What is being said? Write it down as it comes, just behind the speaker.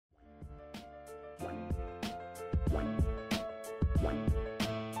What's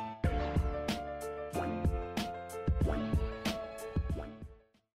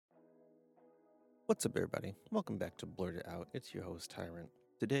up, everybody? Welcome back to Blurted Out. It's your host, Tyrant.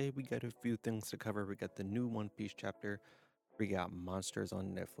 Today, we got a few things to cover. We got the new One Piece chapter, we got monsters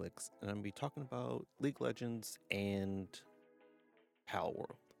on Netflix, and I'm going to be talking about League of Legends and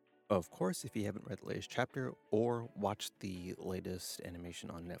Palworld. Of course, if you haven't read the latest chapter or watched the latest animation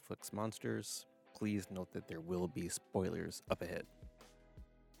on Netflix Monsters, please note that there will be spoilers up ahead.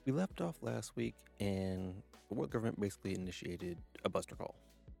 We left off last week, and the world government basically initiated a buster call.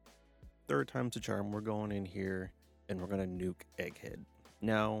 Third time's a charm. We're going in here and we're going to nuke Egghead.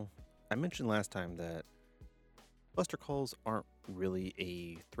 Now, I mentioned last time that buster calls aren't really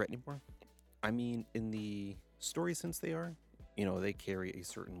a threat anymore. I mean, in the story sense they are, they carry a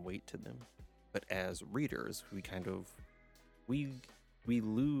certain weight to them. But as readers, we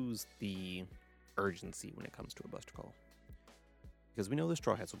lose the urgency when it comes to a buster call. Because we know the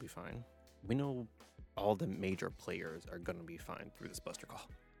Straw Hats will be fine. We know all the major players are going to be fine through this buster call.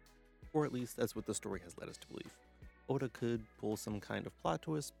 Or at least that's what the story has led us to believe. Oda could pull some kind of plot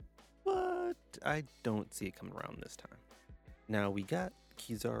twist, but I don't see it coming around this time. Now, we got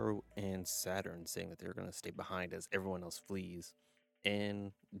Kizaru and Saturn saying that they're going to stay behind as everyone else flees,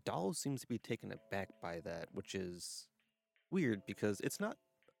 and Doll seems to be taken aback by that, which is weird because it's not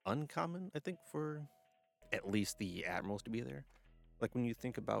uncommon, I think, for at least the admirals to be there. Like when you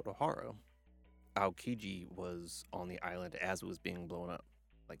think about Ohara, Aokiji was on the island as it was being blown up.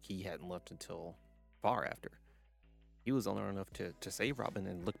 Like, he hadn't left until far after. He was only enough to save Robin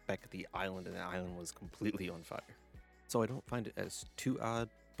and look back at the island, and the island was completely on fire. So I don't find it as too odd,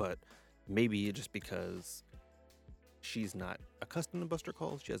 but maybe just because she's not accustomed to buster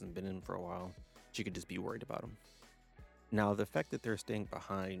calls, she hasn't been in for a while, she could just be worried about him. Now, the fact that they're staying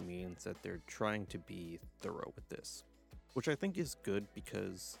behind means that they're trying to be thorough with this, which I think is good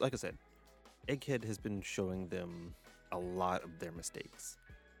because, like I said, Egghead has been showing them a lot of their mistakes.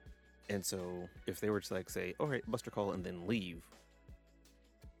 And so if they were to say, all right, buster call and then leave,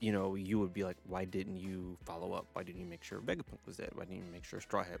 you would be like, why didn't you follow up? Why didn't you make sure Vegapunk was dead? Why didn't you make sure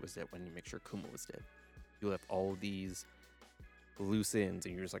Straw Hat was dead? Why didn't you make sure Kuma was dead? You left all these loose ends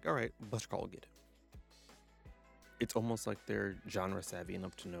and you're just like, all right, buster call will get it. It's almost like they're genre savvy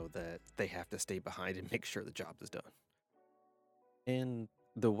enough to know that they have to stay behind and make sure the job is done. And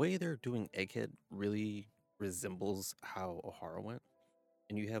the way they're doing Egghead really resembles how Ohara went.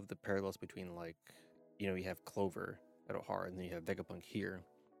 And you have the parallels between, you have Clover at Ohara and then you have Vegapunk here,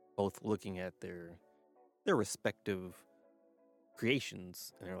 both looking at their respective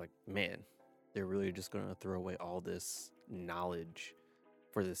creations, and they're like, man, they're really just going to throw away all this knowledge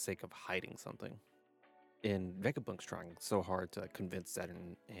for the sake of hiding something. And Vegapunk's trying so hard to convince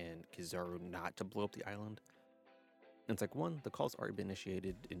Saturn and Kizaru not to blow up the island. And it's like, one, the call's already been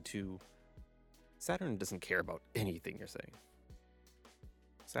initiated, and two, Saturn doesn't care about anything you're saying.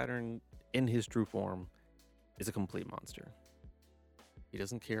 Saturn, in his true form, is a complete monster. He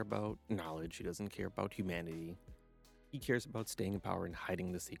doesn't care about knowledge. He doesn't care about humanity. He cares about staying in power and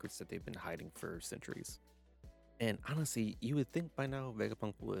hiding the secrets that they've been hiding for centuries. And honestly, you would think by now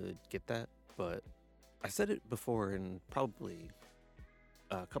Vegapunk would get that, but I said it before in probably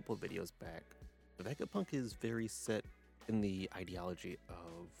a couple of videos back. Vegapunk is very set in the ideology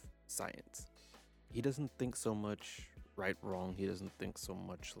of science. He doesn't think so much right, wrong. He doesn't think so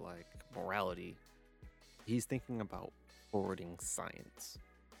much like morality. He's thinking about forwarding science.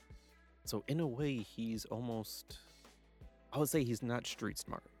 So in a way, he's almost, I would say he's not street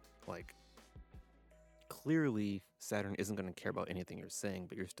smart. Like, clearly Saturn isn't going to care about anything you're saying,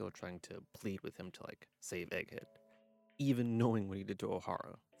 but you're still trying to plead with him to save Egghead. Even knowing what he did to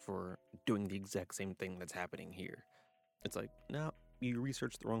Ohara for doing the exact same thing that's happening here. It's like, no, you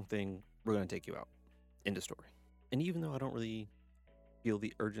researched the wrong thing. We're going to take you out. End of story. And even though I don't really feel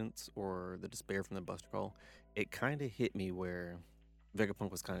the urgency or the despair from the buster call, it kind of hit me where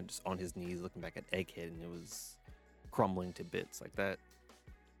Vegapunk was kind of just on his knees looking back at Egghead and it was crumbling to bits. Like that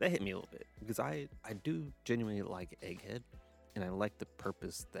hit me a little bit because I do genuinely like Egghead and I like the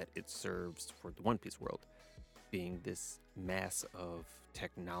purpose that it serves for the One Piece world, being this mass of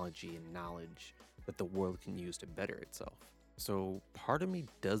technology and knowledge that the world can use to better itself. So part of me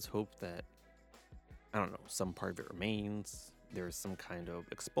does hope that, I don't know, some part of it remains. There's some kind of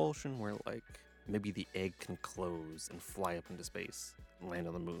expulsion where maybe the egg can close and fly up into space and land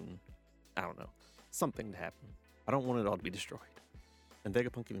on the moon. I don't know. Something to happen. I don't want it all to be destroyed. And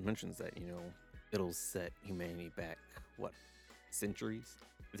Vegapunk even mentions that, it'll set humanity back, centuries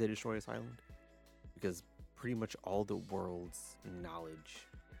if they destroy this island? Because pretty much all the world's knowledge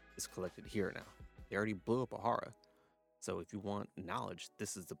is collected here now. They already blew up Ohara. So if you want knowledge,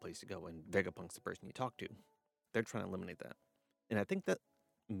 this is the place to go, and Vegapunk's the person you talk to. They're trying to eliminate that. And I think that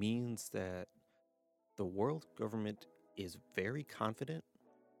means that the world government is very confident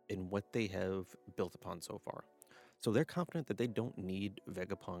in what they have built upon so far. So they're confident that they don't need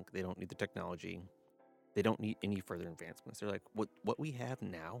Vegapunk, they don't need the technology, they don't need any further advancements. They're like, what we have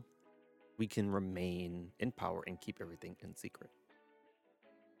now, we can remain in power and keep everything in secret.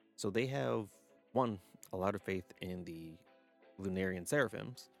 So they have, one, a lot of faith in the Lunarian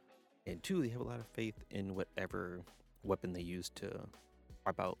Seraphims, and two, they have a lot of faith in whatever weapon they use to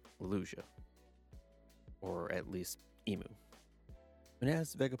wipe out Lelusia, or at least Emu. And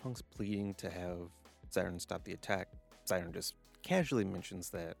as Vegapunk's pleading to have Saturn stop the attack, Saturn just casually mentions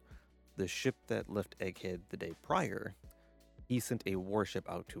that the ship that left Egghead the day prior, he sent a warship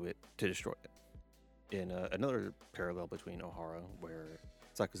out to it to destroy it. In another parallel between Ohara, where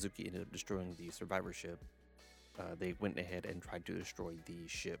Sakazuki ended up destroying the survivor ship, they went ahead and tried to destroy the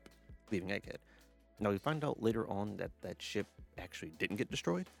ship leaving Egghead. Now we find out later on that that ship actually didn't get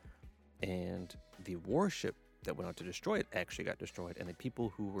destroyed, and the warship that went out to destroy it actually got destroyed, and the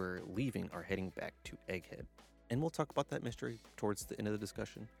people who were leaving are heading back to Egghead. And we'll talk about that mystery towards the end of the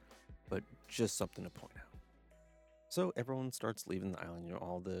discussion, but just something to point out. So everyone starts leaving the island.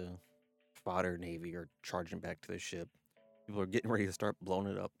 All the fodder navy are charging back to the ship. People are getting ready to start blowing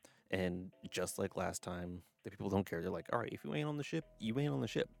it up, and just like last time, the people don't care. They're like, all right, if you ain't on the ship, you ain't on the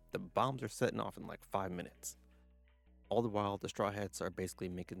ship. The bombs are setting off in like 5 minutes. All the while, the Straw Hats are basically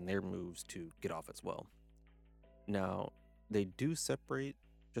making their moves to get off as well. Now, they do separate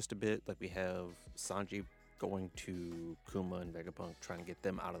just a bit. Like we have Sanji going to Kuma and Vegapunk, trying to get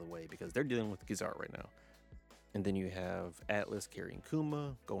them out of the way because they're dealing with Kizaru right now. And then you have Atlas carrying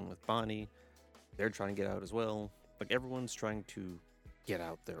Kuma, going with Bonnie. They're trying to get out as well. Like everyone's trying to get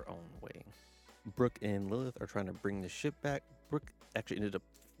out their own way. Brook and Lilith are trying to bring the ship back. Brook actually ended up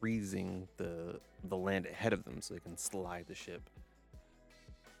freezing the land ahead of them so they can slide the ship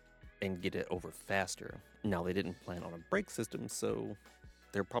and get it over faster. Now, they didn't plan on a brake system, so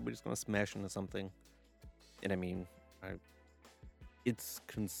they're probably just going to smash into something. And I mean, it's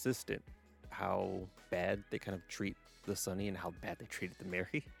consistent how bad they kind of treat the Sunny and how bad they treated the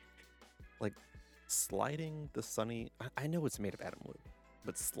Mary. Like, sliding the Sunny, I know it's made of atom wood,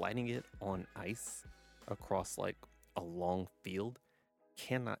 but sliding it on ice across like a long field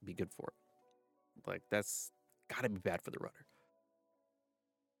cannot be good for it. Like, that's gotta be bad for the rudder.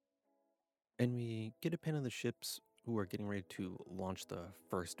 And we get a pen of the ships who are getting ready to launch the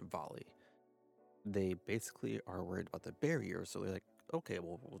first volley. They basically are worried about the barrier, so they're like, okay,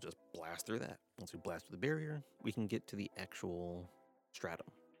 well, we'll just blast through that. Once we blast through the barrier, we can get to the actual stratum.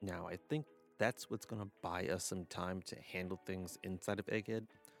 Now, I think that's what's going to buy us some time to handle things inside of Egghead.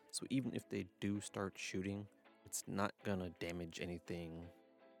 So even if they do start shooting, it's not going to damage anything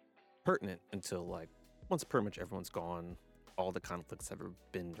pertinent until, like, once pretty much everyone's gone, all the conflicts have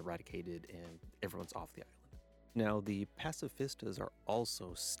been eradicated, and everyone's off the island. Now, the pacifistas are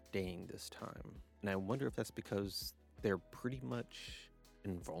also staying this time, and I wonder if that's because they're pretty much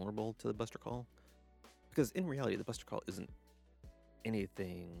invulnerable to the Buster Call. Because in reality, the Buster Call isn't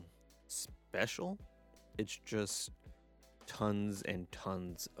anything special. It's just tons and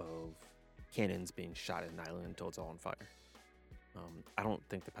tons of cannons being shot at an island until it's all on fire. I don't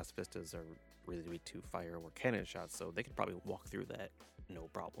think the pacifistas are really weak to fire or cannon shots, so they could probably walk through that no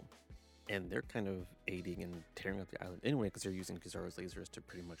problem. And they're kind of aiding and tearing up the island anyway because they're using Kizaru's lasers to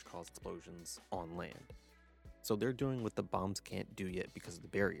pretty much cause explosions on land. So they're doing what the bombs can't do yet because of the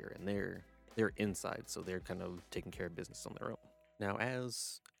barrier, and they're inside, so they're kind of taking care of business on their own. Now,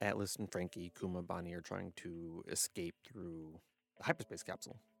 as Atlas and Frankie, Kuma, Bonnie are trying to escape through the hyperspace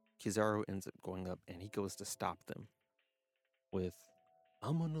capsule, Kizaru ends up going up and he goes to stop them with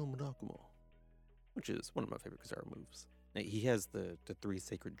Ama no Murakumo, which is one of my favorite Kizaru moves. He has the 3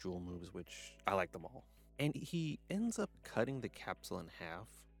 sacred jewel moves, which I like them all. And he ends up cutting the capsule in half,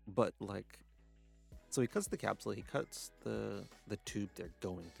 but like, so he cuts the capsule, he cuts the tube they're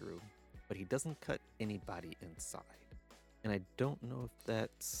going through, but he doesn't cut anybody inside. And I don't know if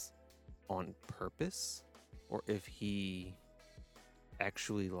that's on purpose or if he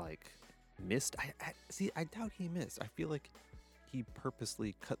actually like missed. I doubt he missed. I feel like he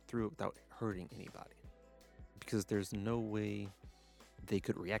purposely cut through it without hurting anybody, because there's no way they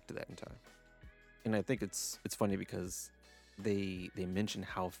could react to that in time. And I think it's funny because they mention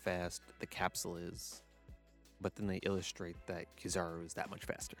how fast the capsule is, but then they illustrate that Kizaru is that much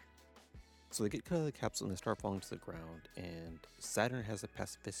faster. So they get cut out of the capsule and they start falling to the ground, and Saturn has the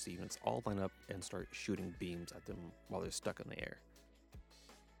pacifist units all line up and start shooting beams at them while they're stuck in the air.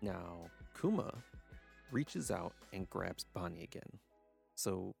 Now, Kuma reaches out and grabs Bonnie again.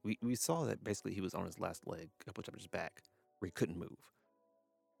 So we saw that basically he was on his last leg, a couple chapters back, where he couldn't move.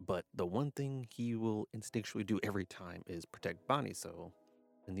 But the one thing he will instinctually do every time is protect Bonnie. So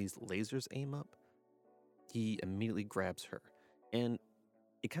when these lasers aim up, he immediately grabs her. And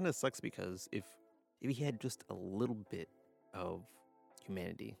it kind of sucks because if he had just a little bit of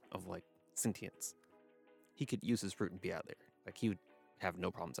humanity, of like sentience, he could use his fruit and be out there. Like he would have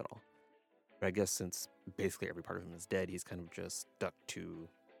no problems at all. But I guess since basically every part of him is dead, he's kind of just stuck to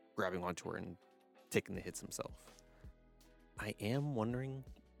grabbing onto her and taking the hits himself. I am wondering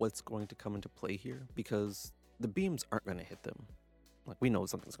what's going to come into play here because the beams aren't going to hit them. Like we know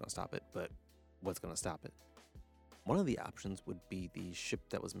something's going to stop it, but what's going to stop it? One of the options would be the ship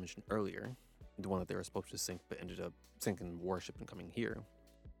that was mentioned earlier, the one that they were supposed to sink but ended up sinking the warship and coming here.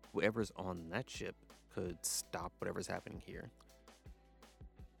 Whoever's on that ship could stop whatever's happening here.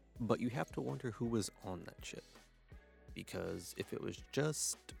 But you have to wonder who was on that ship. Because if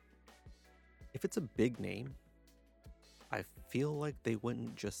it's a big name, I feel like they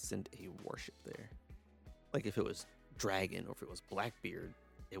wouldn't just send a warship there. Like if it was Dragon or if it was Blackbeard,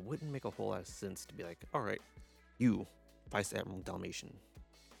 it wouldn't make a whole lot of sense to be like, all right, you, Vice Admiral Dalmatian,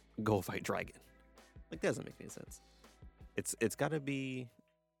 go fight Dragon. Like that doesn't make any sense. It's got to be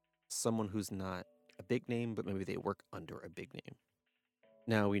someone who's not a big name, but maybe they work under a big name.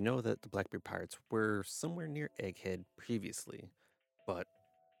 Now we know that the Blackbeard pirates were somewhere near Egghead previously, but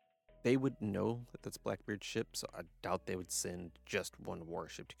they would know that that's Blackbeard's ship, so I doubt they would send just one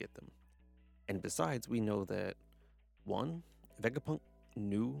warship to get them. And besides, we know that, one, Vegapunk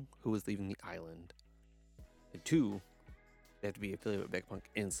knew who was leaving the island, and two, they have to be affiliated with Vegapunk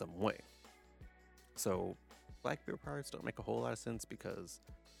in some way. So Blackbeard pirates don't make a whole lot of sense because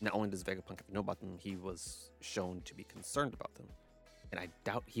not only does Vegapunk have to know about them, he was shown to be concerned about them. And I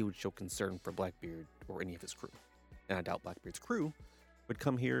doubt he would show concern for Blackbeard or any of his crew. And I doubt Blackbeard's crew would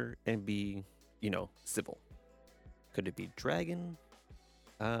come here and be, civil. Could it be Dragon?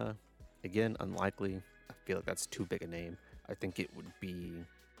 Again, unlikely. I feel like that's too big a name. I think it would be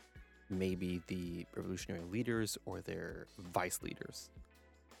maybe the revolutionary leaders or their vice leaders.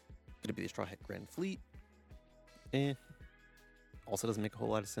 Could it be the Straw Hat Grand Fleet? Also doesn't make a whole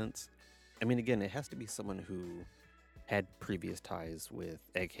lot of sense. I mean, again, it has to be someone who had previous ties with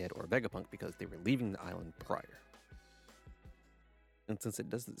Egghead or Vegapunk because they were leaving the island prior. And since it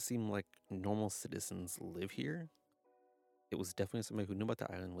doesn't seem like normal citizens live here, it was definitely somebody who knew about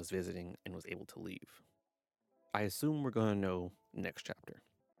the island, was visiting, and was able to leave. I assume we're going to know next chapter.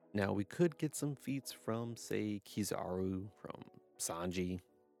 Now, we could get some feats from, say, Kizaru, from Sanji,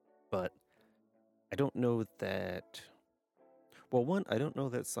 but I don't know that... Well, one, I don't know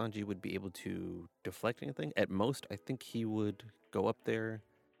that Sanji would be able to deflect anything. At most, I think he would go up there,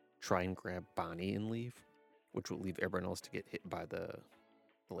 try and grab Bonnie and leave, which would leave everyone else to get hit by the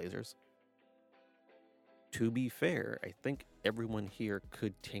lasers. To be fair, I think everyone here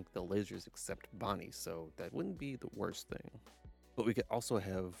could tank the lasers except Bonnie, so that wouldn't be the worst thing. But we could also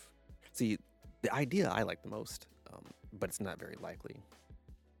have... See, the idea I like the most, but it's not very likely,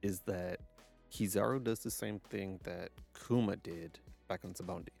 is that Kizaru does the same thing that Kuma did back on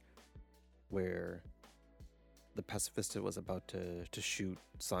Sabondi, where the Pacifista was about to shoot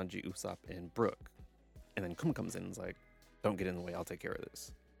Sanji, Usopp, and Brook, and then Kuma comes in and is like, don't get in the way, I'll take care of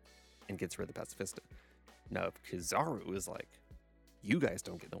this, and gets rid of the Pacifista. Now, if Kizaru is like, you guys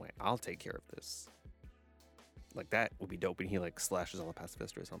don't get in the way, I'll take care of this, like that would be dope, and he like slashes all the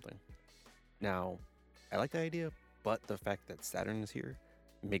Pacifista or something. Now, I like the idea, but the fact that Saturn is here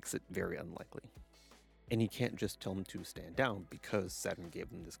makes it very unlikely. And he can't just tell him to stand down because Saturn gave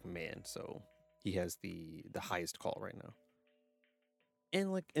him this command, so he has the highest call right now.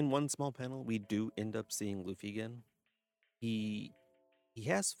 And like in one small panel, we do end up seeing Luffy again. He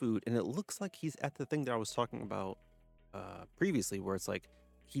has food, and it looks like he's at the thing that I was talking about previously, where it's like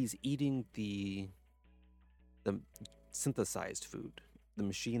he's eating the synthesized food, the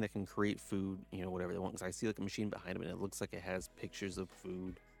machine that can create food, whatever they want. Because I see like a machine behind him, and it looks like it has pictures of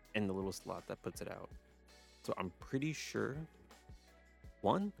food and the little slot that puts it out. So I'm pretty sure,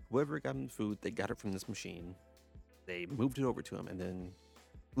 one, whoever got him the food, they got it from this machine. They moved it over to him, and then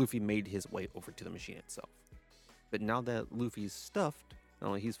Luffy made his way over to the machine itself. But now that Luffy's stuffed, not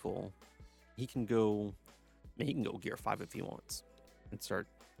only he's full, he can go Gear 5 if he wants and start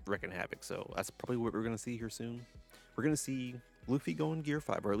wrecking havoc. So that's probably what we're going to see here soon. We're going to see Luffy going Gear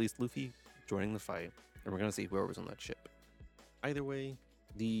 5, or at least Luffy joining the fight, and we're going to see whoever's on that ship. Either way,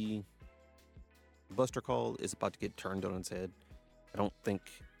 the Buster Call is about to get turned on its head. I don't think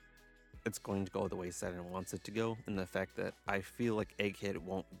it's going to go the way Saturn wants it to go, and the fact that I feel like Egghead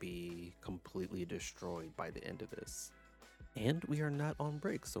won't be completely destroyed by the end of this. And we are not on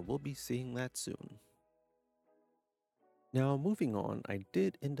break, so we'll be seeing that soon. Now, moving on, I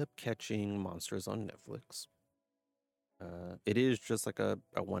did end up catching Monsters on Netflix. It is just like a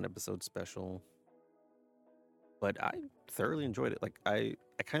one episode special, but I thoroughly enjoyed it. Like I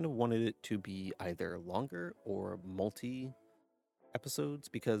kind of wanted it to be either longer or multi episodes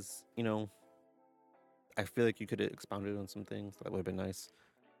because, I feel like you could have expounded on some things that would have been nice.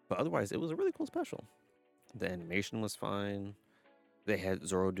 But otherwise, it was a really cool special. The animation was fine. They had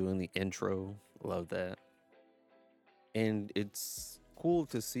Zoro doing the intro. Love that. And it's cool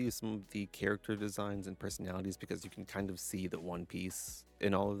to see some of the character designs and personalities because you can kind of see the One Piece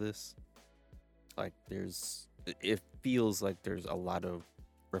in all of this. Like it feels like there's a lot of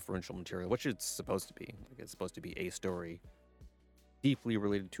referential material, which it's supposed to be. Like it's supposed to be a story deeply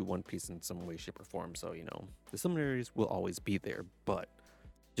related to One Piece in some way, shape, or form. So, the similarities will always be there, but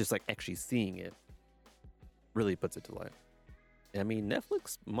just like actually seeing it really puts it to light. I mean,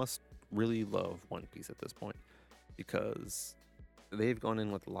 Netflix must really love One Piece at this point because they've gone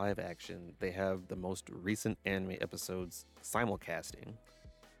in with live action. They have the most recent anime episodes simulcasting.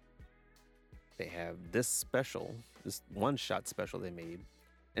 They have this one-shot special they made,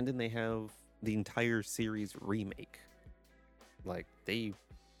 and then they have the entire series remake. Like, they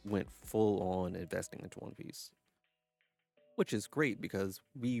went full on investing into One Piece, which is great because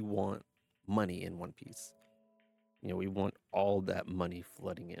we want money in One Piece. We want all that money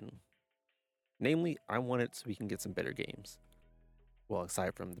flooding in. Namely, I want it so we can get some better games. Well,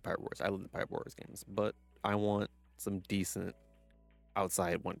 aside from the Pirate Wars, I love the Pirate Wars games, but I want some decent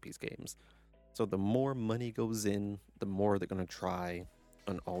outside One Piece games. So the more money goes in, the more they're going to try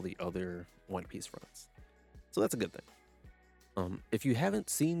on all the other One Piece fronts. So that's a good thing. If you haven't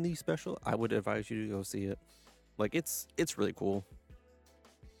seen the special, I would advise you to go see it. Like it's really cool.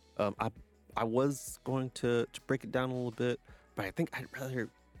 I was going to break it down a little bit, but I think I'd rather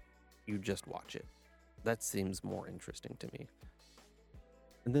you just watch it. That seems more interesting to me.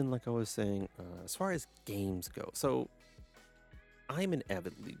 And then, like I was saying, as far as games go, so I'm an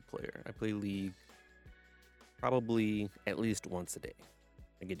avid League player. I play League probably at least once a day.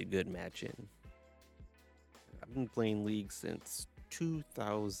 I get a good match in. I've been playing League since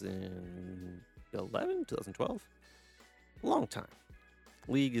 2011, 2012. A long time.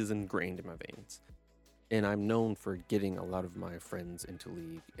 League is ingrained in my veins. And I'm known for getting a lot of my friends into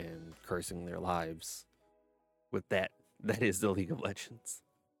League and cursing their lives with that. That is the League of Legends.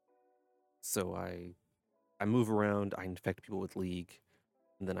 So I move around, I infect people with League,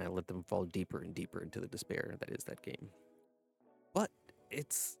 and then I let them fall deeper and deeper into the despair that is that game. But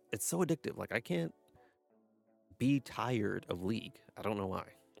it's so addictive. Like I can't be tired of League. I don't know why.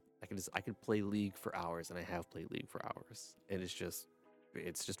 I could play League for hours, and I have played League for hours. And it's just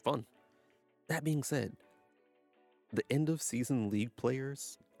fun. That being said, the end of season League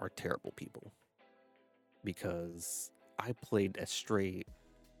players are terrible people because I played a straight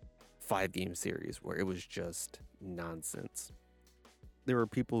 5-game series where it was just nonsense. There were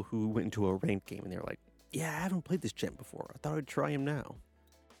people who went into a ranked game and they were like, yeah, I haven't played this champ before. I thought I'd try him now.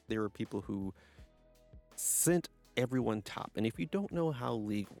 There were people who sent everyone top. And if you don't know how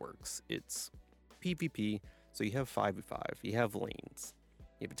League works, it's PvP. So you have 5v5, you have lanes.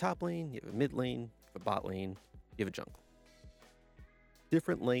 You have a top lane, you have a mid lane, you have a bot lane, you have a jungle.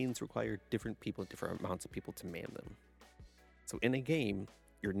 Different lanes require different people, different amounts of people to man them. So in a game,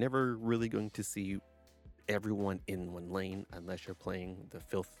 you're never really going to see everyone in one lane unless you're playing the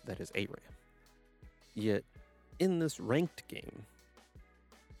filth that is ARAM. Yet, in this ranked game,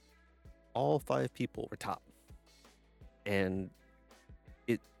 all 5 people were top. And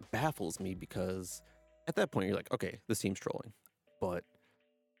it baffles me because at that point you're like, okay, this team's trolling. But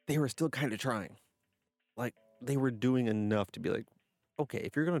they were still kind of trying. Like, they were doing enough to be like, okay,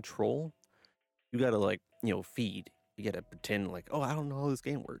 if you're going to troll, you got to feed. You got to pretend like, oh, I don't know how this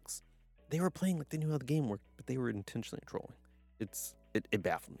game works. They were playing like they knew how the game worked, but they were intentionally trolling. It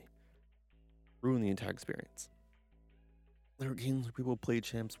baffled me. Ruined the entire experience. There were games where people played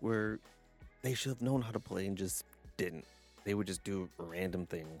champs where they should have known how to play and just didn't. They would just do random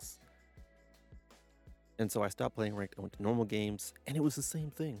things. And so I stopped playing ranked. I went to normal games, and it was the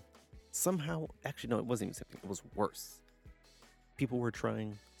same thing. Somehow, actually, no, it wasn't even the same thing. It was worse. People were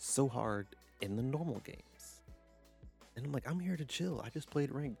trying so hard in the normal games. And I'm like, I'm here to chill. I just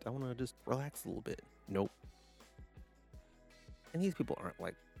played ranked. I want to just relax a little bit. Nope. And these people aren't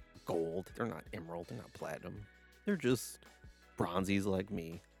like gold. They're not emerald. They're not platinum. They're just bronzies like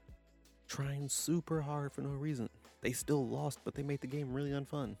me, trying super hard for no reason. They still lost, but they made the game really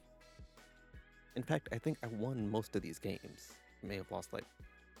unfun. In fact, I think I won most of these games. I may have lost like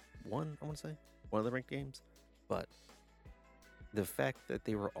one, I want to say, one of the ranked games. But the fact that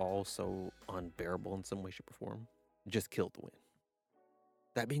they were all so unbearable in some way, shape, or form just killed the win.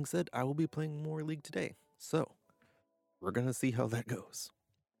 That being said, I will be playing more League today. So, we're going to see how that goes.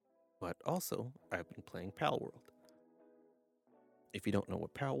 But also, I've been playing Palworld. If you don't know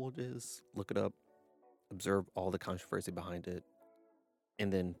what Palworld is, look it up, observe all the controversy behind it,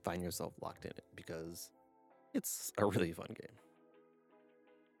 and then find yourself locked in it because it's a really fun game.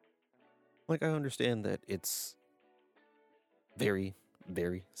 Like, I understand that it's very,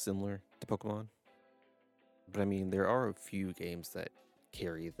 very similar to Pokemon, but I mean, there are a few games that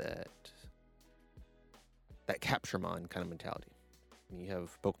carry that Capturemon kind of mentality. I mean, you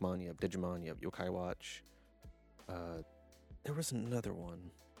have Pokemon, you have Digimon, you have Yokai Watch. There was another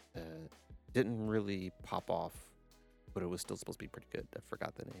one that didn't really pop off, but it was still supposed to be pretty good. I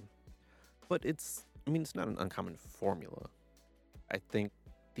forgot the name. But it's not an uncommon formula. I think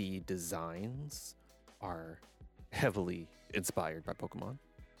the designs are heavily inspired by Pokemon.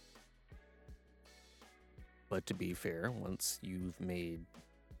 But to be fair, once you've made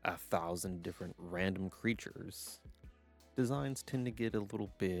 1,000 different random creatures, designs tend to get a little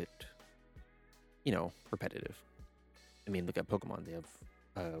bit, repetitive. I mean, look at Pokemon. They have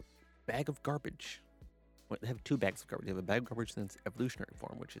a bag of garbage. Well, they have 2 bags of garbage. They have a bag of garbage in its evolutionary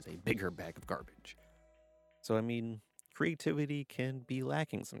form, which is a bigger bag of garbage. So, I mean, creativity can be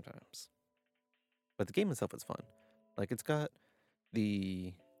lacking sometimes. But the game itself is fun. Like, it's got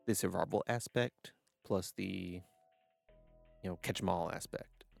the survival aspect plus the, catch 'em all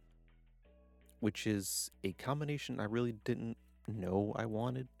aspect, which is a combination I really didn't know I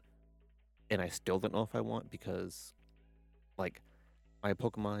wanted. And I still don't know if I want because, like, my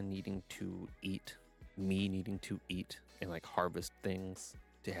Pokemon needing to eat, me needing to eat and like harvest things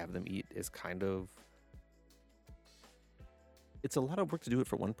to have them eat is kind of, it's a lot of work to do it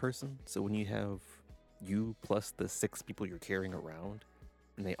for one person. So when you have you plus the 6 people you're carrying around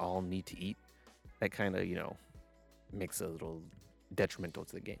and they all need to eat, that kind of, makes it a little detrimental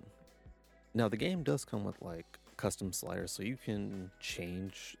to the game. Now the game does come with like custom sliders, so you can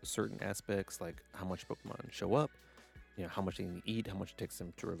change certain aspects like how much Pokemon show up, how much they need to eat, how much it takes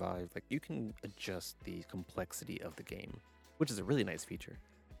them to revive. Like you can adjust the complexity of the game, which is a really nice feature.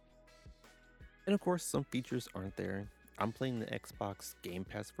 And of course, some features aren't there. I'm playing the Xbox Game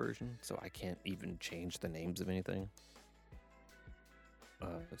Pass version, so I can't even change the names of anything.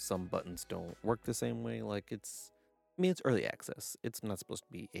 Some buttons don't work the same way. Like it's early access. It's not supposed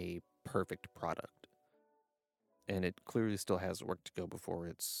to be a perfect product. And it clearly still has work to go before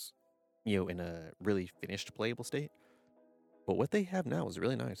it's, in a really finished playable state. But what they have now is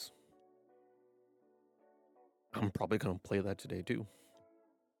really nice. I'm probably going to play that today too.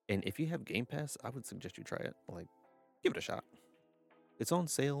 And if you have Game Pass, I would suggest you try it. Like, give it a shot. It's on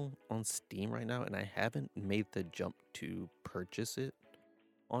sale on Steam right now, and I haven't made the jump to purchase it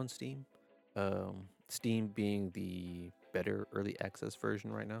on Steam. Steam being the better early access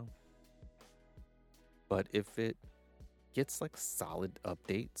version right now. But if it gets like solid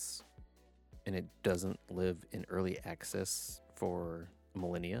updates and it doesn't live in early access for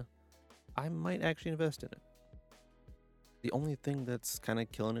millennia, I might actually invest in it. The only thing that's kind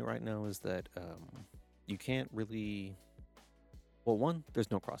of killing it right now is that you can't really... Well, one,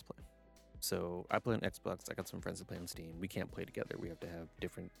 there's no crossplay. So I play on Xbox, I got some friends that play on Steam. We can't play together. We have to have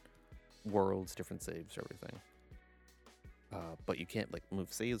different worlds, different saves, everything. But you can't like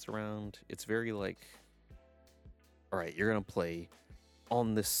move saves around. It's very like, all right, you're gonna play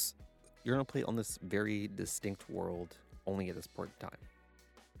on this very distinct world only at this point in time.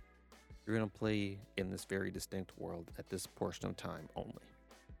 You're gonna play in this very distinct world at this portion of time only.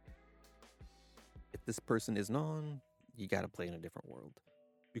 If this person isn't on, you gotta play in a different world.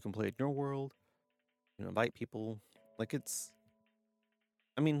 You can play in your world, invite people. Like it's,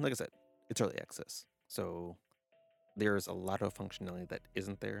 like I said, it's early access. So there's a lot of functionality that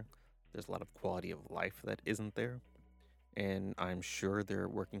isn't there. There's a lot of quality of life that isn't there. And I'm sure they're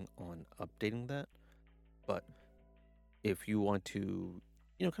working on updating that. But if you want to,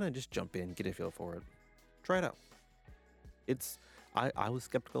 kind of just jump in, get a feel for it, try it out. I was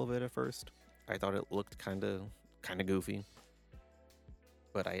skeptical of it at first. I thought it looked kind of goofy.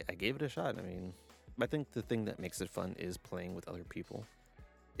 But I gave it a shot. I think the thing that makes it fun is playing with other people.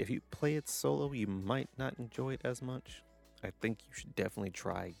 If you play it solo, you might not enjoy it as much. I think you should definitely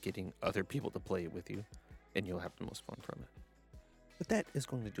try getting other people to play it with you, and you'll have the most fun from it. But that is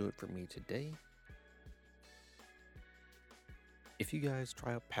going to do it for me today. If you guys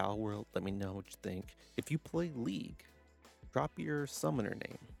try out Palworld, let me know what you think. If you play League, drop your summoner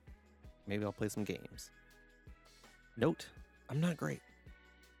name. Maybe I'll play some games. Note, I'm not great.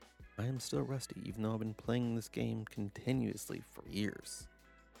 I am still rusty, even though I've been playing this game continuously for years.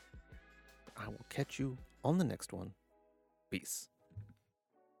 I will catch you on the next one. Peace.